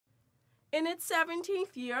In its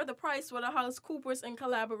 17th year, the PricewaterhouseCoopers, in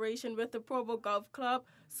collaboration with the Provo Golf Club,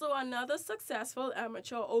 saw another successful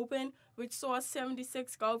amateur open, which saw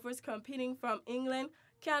 76 golfers competing from England,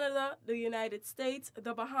 Canada, the United States,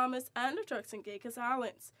 the Bahamas, and the Turks and Caicos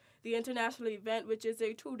Islands. The international event, which is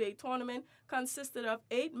a two-day tournament, consisted of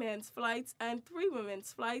 8 men's flights and 3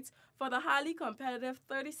 women's flights for the highly competitive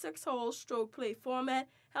 36-hole stroke play format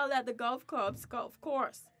held at the golf club's golf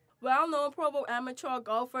course. Well-known Provo amateur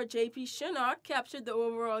golfer J.P. Shinnock captured the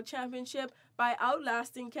overall championship by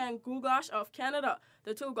outlasting Ken Gugosh of Canada.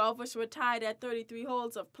 The two golfers were tied at 33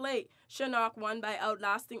 holes of play. Shinnock won by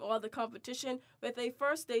outlasting all the competition with a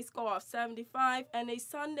first-day score of 75 and a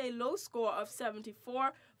Sunday low score of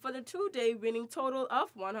 74 for the two-day winning total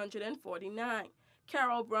of 149.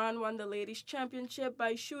 Carol Brown won the ladies' championship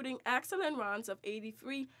by shooting excellent rounds of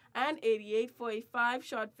 83 and 88 for a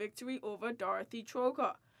 5-shot victory over Dorothy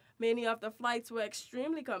Troker. Many of the flights were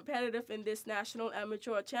extremely competitive in this National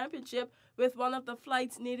Amateur Championship, with one of the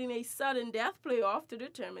flights needing a sudden death playoff to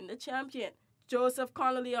determine the champion. Joseph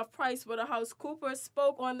Connolly of PricewaterhouseCoopers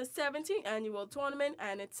spoke on the 17th annual tournament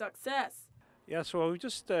and its success. Yeah, so we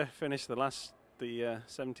just finished the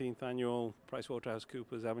 17th annual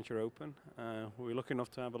PricewaterhouseCoopers Amateur Open. We were lucky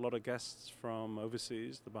enough to have a lot of guests from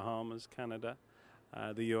overseas, the Bahamas, Canada,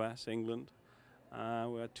 the US, England.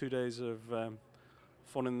 We had 2 days of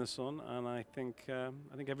fun in the sun, and I think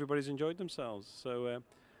everybody's enjoyed themselves. So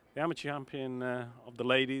the amateur champion of the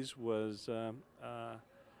ladies was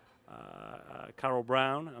Carol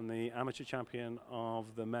Brown, and the amateur champion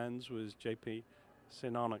of the men's was J.P.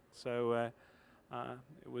 Shinnock. So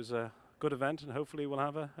it was a good event, and hopefully we'll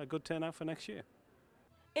have a good turnout for next year.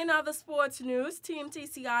 In other sports news, Team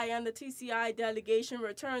TCI and the TCI delegation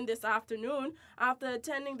returned this afternoon after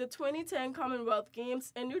attending the 2010 Commonwealth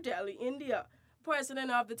Games in New Delhi, India. President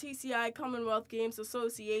of the TCI Commonwealth Games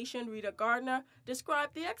Association, Rita Gardner,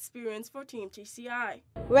 described the experience for Team TCI.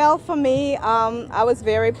 Well, for me, I was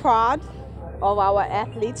very proud of our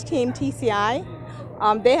athletes, Team TCI.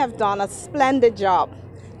 They have done a splendid job.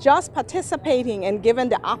 Just participating and given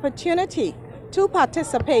the opportunity to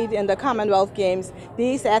participate in the Commonwealth Games,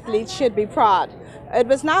 these athletes should be proud. It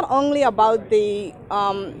was not only about the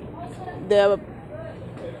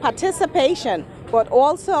participation, but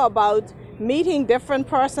also about meeting different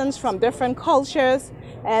persons from different cultures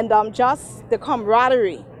and just the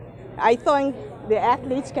camaraderie. I think the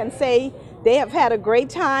athletes can say they have had a great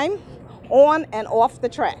time on and off the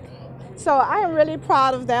track. So I am really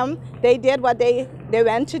proud of them. They did what they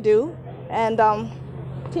went to do, and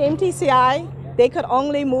Team TCI, they could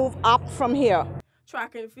only move up from here.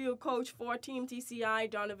 Track and field coach for Team TCI,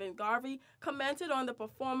 Donovan Garvey, commented on the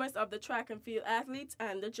performance of the track and field athletes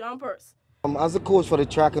and the jumpers. As a coach for the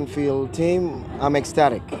track and field team, I'm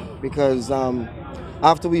ecstatic because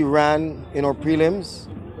after we ran in our prelims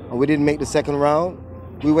and we didn't make the second round,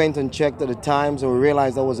 we went and checked at the times and we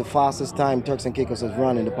realized that was the fastest time Turks and Caicos has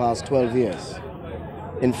run in the past 12 years.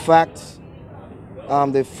 In fact,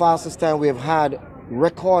 the fastest time we have had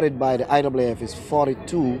recorded by the IAAF is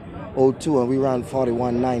 42:02, and we ran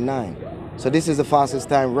 41:99. So this is the fastest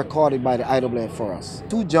time recorded by the IAAF for us.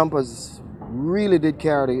 2 jumpers really did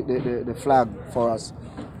carry the flag for us.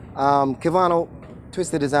 Kevano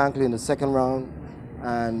twisted his ankle in the second round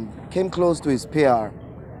and came close to his PR.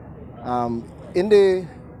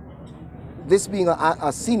 This being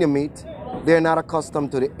a senior meet, they're not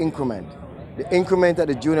accustomed to the increment. The increment at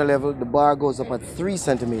the junior level, the bar goes up at 3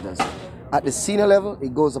 centimeters. At the senior level,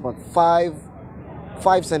 it goes up at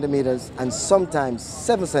 5 centimeters and sometimes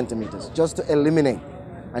 7 centimeters, just to eliminate.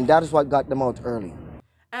 And that is what got them out early.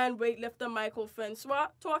 And weightlifter Michael Francois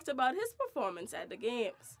talked about his performance at the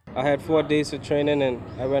Games. I had 4 days of training, and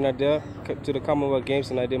I went out there to the Commonwealth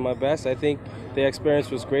Games and I did my best. I think the experience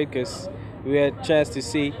was great because we had a chance to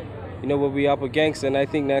see, what we're up against, and I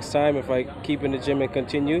think next time if I keep in the gym and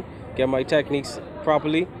continue, get my techniques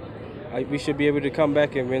properly, we should be able to come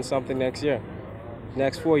back and win something next year,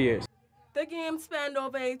 next 4 years. The Games spanned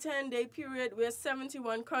over a 10-day period where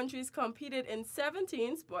 71 countries competed in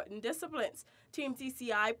 17 sporting disciplines. Team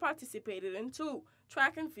TCI participated in 2,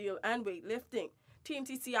 track and field and weightlifting. Team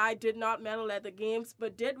TCI did not medal at the Games,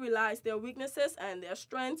 but did realize their weaknesses and their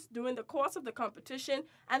strengths during the course of the competition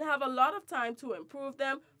and have a lot of time to improve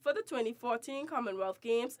them for the 2014 Commonwealth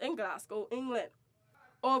Games in Glasgow, England.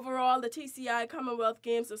 Overall, the TCI Commonwealth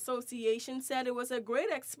Games Association said it was a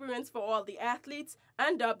great experience for all the athletes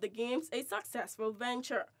and dubbed the Games a successful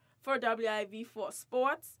venture. For WIV4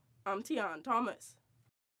 Sports, I'm Tian Thomas.